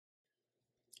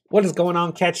What is going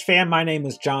on, Catch fam? My name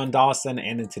is John Dawson,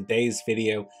 and in today's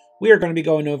video, we are going to be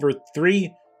going over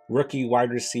 3 rookie wide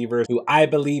receivers who I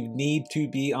believe need to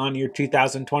be on your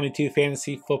 2022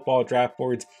 fantasy football draft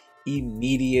boards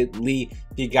immediately.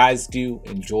 If you guys do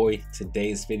enjoy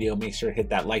today's video, make sure to hit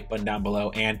that like button down below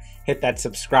and hit that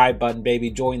subscribe button,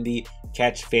 baby. Join the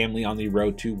Catch family on the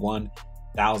road to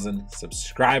 1,000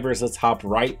 subscribers. Let's hop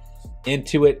right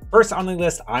into it. First on the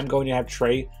list, I'm going to have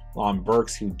Treylon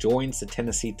Burks, who joins the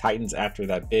Tennessee Titans after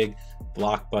that big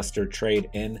blockbuster trade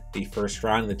in the first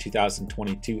round of the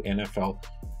 2022 NFL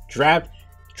Draft.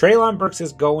 Treylon Burks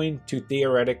is going to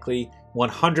theoretically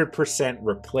 100%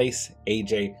 replace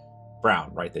A.J.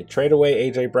 Brown, right? They trade away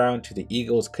A.J. Brown to the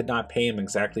Eagles, could not pay him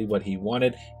exactly what he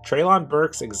wanted. Treylon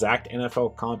Burks' exact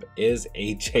NFL comp is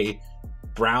A.J.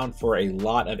 Brown for a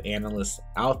lot of analysts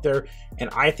out there, and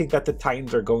I think that the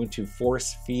Titans are going to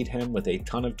force feed him with a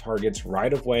ton of targets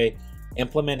right away,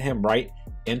 implement him right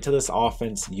into this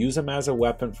offense, use him as a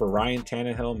weapon for Ryan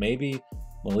Tannehill, maybe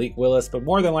Malik Willis, but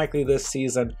more than likely this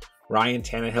season, Ryan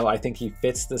Tannehill. I think he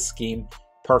fits the scheme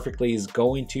perfectly. He's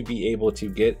going to be able to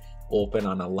get open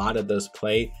on a lot of those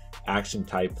play action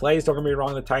type plays. Don't get me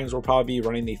wrong, the Titans will probably be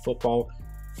running the football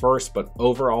first, but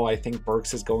overall I think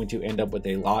Burks is going to end up with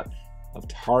a lot of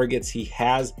targets. He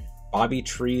has Bobby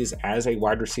Trees as a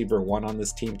wide receiver 1 on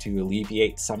this team to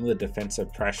alleviate some of the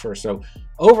defensive pressure. So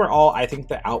overall, I think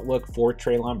the outlook for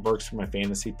Treylon Burks from a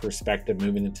fantasy perspective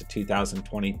moving into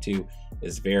 2022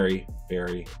 is very,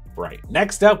 very bright.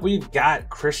 Next up, we've got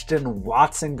Christian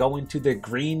Watson going to the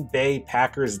Green Bay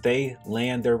Packers. They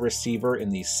land their receiver in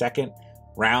the second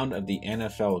round of the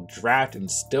NFL Draft and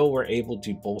still were able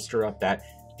to bolster up that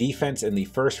defense in the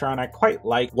first round. I quite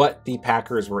like what the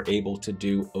Packers were able to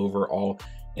do overall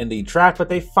in the draft, but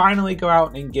they finally go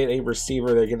out and get a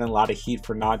receiver. They're getting a lot of heat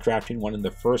for not drafting one in the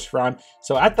first round.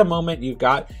 So at the moment, you've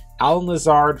got Allen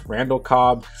Lazard, Randall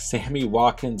Cobb, Sammy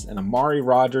Watkins, and Amari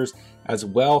Rodgers as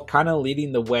well, kind of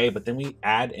leading the way. But then we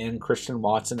add in Christian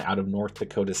Watson out of North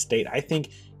Dakota State. I think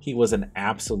he was an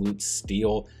absolute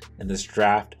steal in this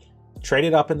draft.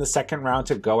 Traded up in the second round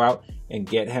to go out and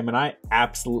get him, and I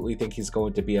absolutely think he's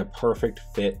going to be a perfect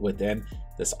fit within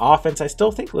this offense. I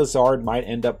still think Lazard might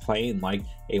end up playing like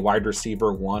a wide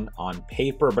receiver 1 on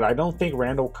paper, but I don't think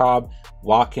Randall Cobb,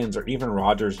 Watkins, or even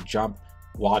Rodgers jump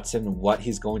Watson what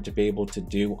he's going to be able to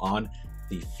do on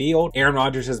the field. Aaron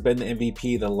Rodgers has been the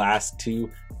MVP the last 2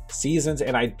 seasons,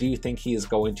 and I do think he is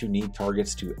going to need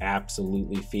targets to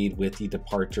absolutely feed with the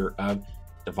departure of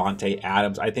Davante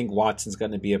Adams. I think Watson's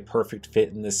going to be a perfect fit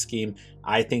in this scheme.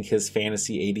 I think his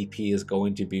fantasy ADP is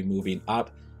going to be moving up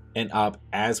and up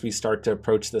as we start to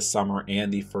approach the summer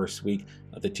and the first week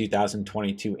of the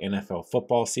 2022 NFL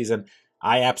football season.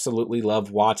 I absolutely love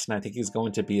Watson. I think he's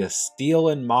going to be a steal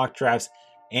in mock drafts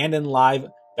and in live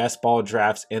best ball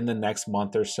drafts in the next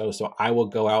month or so. So I will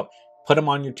go out, put him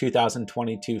on your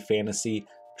 2022 fantasy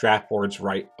draft boards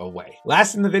right away.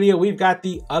 Last in the video, we've got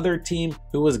the other team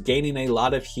who was gaining a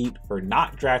lot of heat for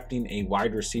not drafting a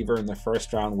wide receiver in the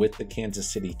first round with the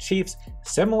Kansas City Chiefs.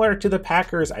 Similar to the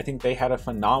Packers, I think they had a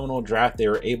phenomenal draft. They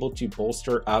were able to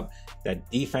bolster up that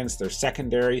defense, their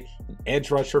secondary and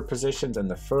edge rusher positions in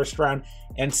the first round,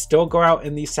 and still go out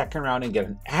in the second round and get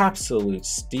an absolute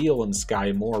steal in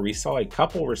Sky Moore. We saw a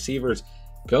couple receivers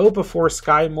go before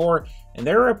Sky Moore, and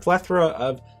there are a plethora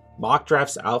of mock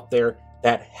drafts out there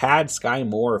that had Sky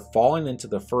Moore falling into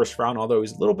the first round, although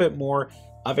he's a little bit more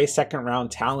of a second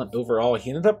round talent overall. He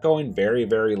ended up going very,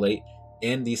 very late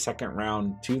in the second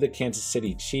round to the Kansas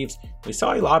City Chiefs. We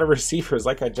saw a lot of receivers,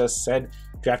 like I just said,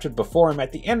 drafted before him.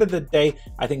 At the end of the day,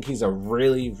 I think he's a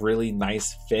really, really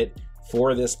nice fit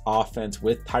for this offense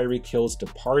with Tyreek Hill's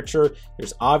departure.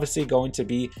 There's obviously going to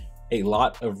be a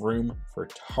lot of room for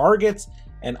targets.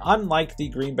 And unlike the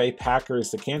Green Bay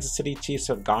Packers, the Kansas City Chiefs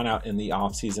have gone out in the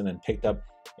offseason and picked up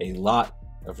a lot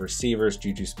of receivers.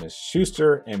 Juju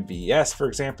Smith-Schuster, MVS, for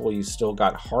example. You still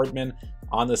got Hardman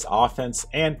on this offense.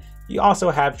 And you also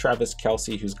have Travis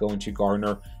Kelce, who's going to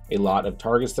garner a lot of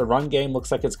targets. The run game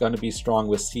looks like it's going to be strong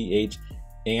with CH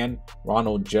and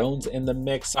Ronald Jones in the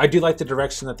mix. I do like the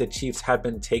direction that the Chiefs have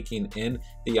been taking in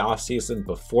the offseason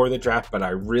before the draft, but I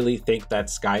really think that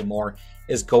Sky Moore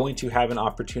is going to have an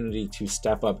opportunity to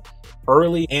step up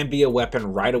early and be a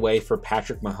weapon right away for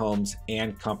Patrick Mahomes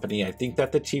and company. I think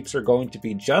that the Chiefs are going to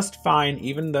be just fine,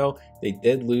 even though they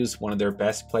did lose one of their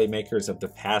best playmakers of the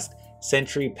past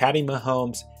century. Patty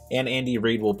Mahomes and Andy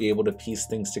Reid will be able to piece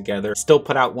things together, still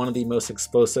put out one of the most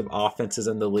explosive offenses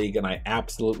in the league, and I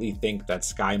absolutely think that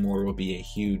Sky Moore will be a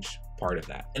huge part of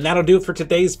that. And that'll do it for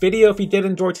today's video. If you did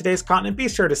enjoy today's content, be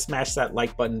sure to smash that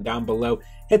like button down below,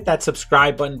 hit that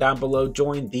subscribe button down below,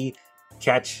 join the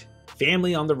Catch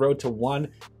family on the road to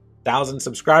 1,000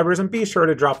 subscribers. And be sure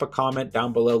to drop a comment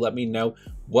down below. Let me know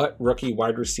what rookie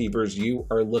wide receivers you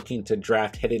are looking to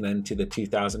draft heading into the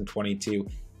 2022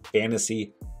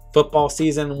 fantasy football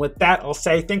season. With that, I'll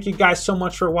say thank you guys so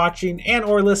much for watching and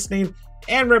or listening.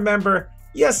 And remember,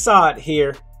 you saw it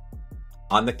here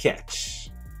on The Catch.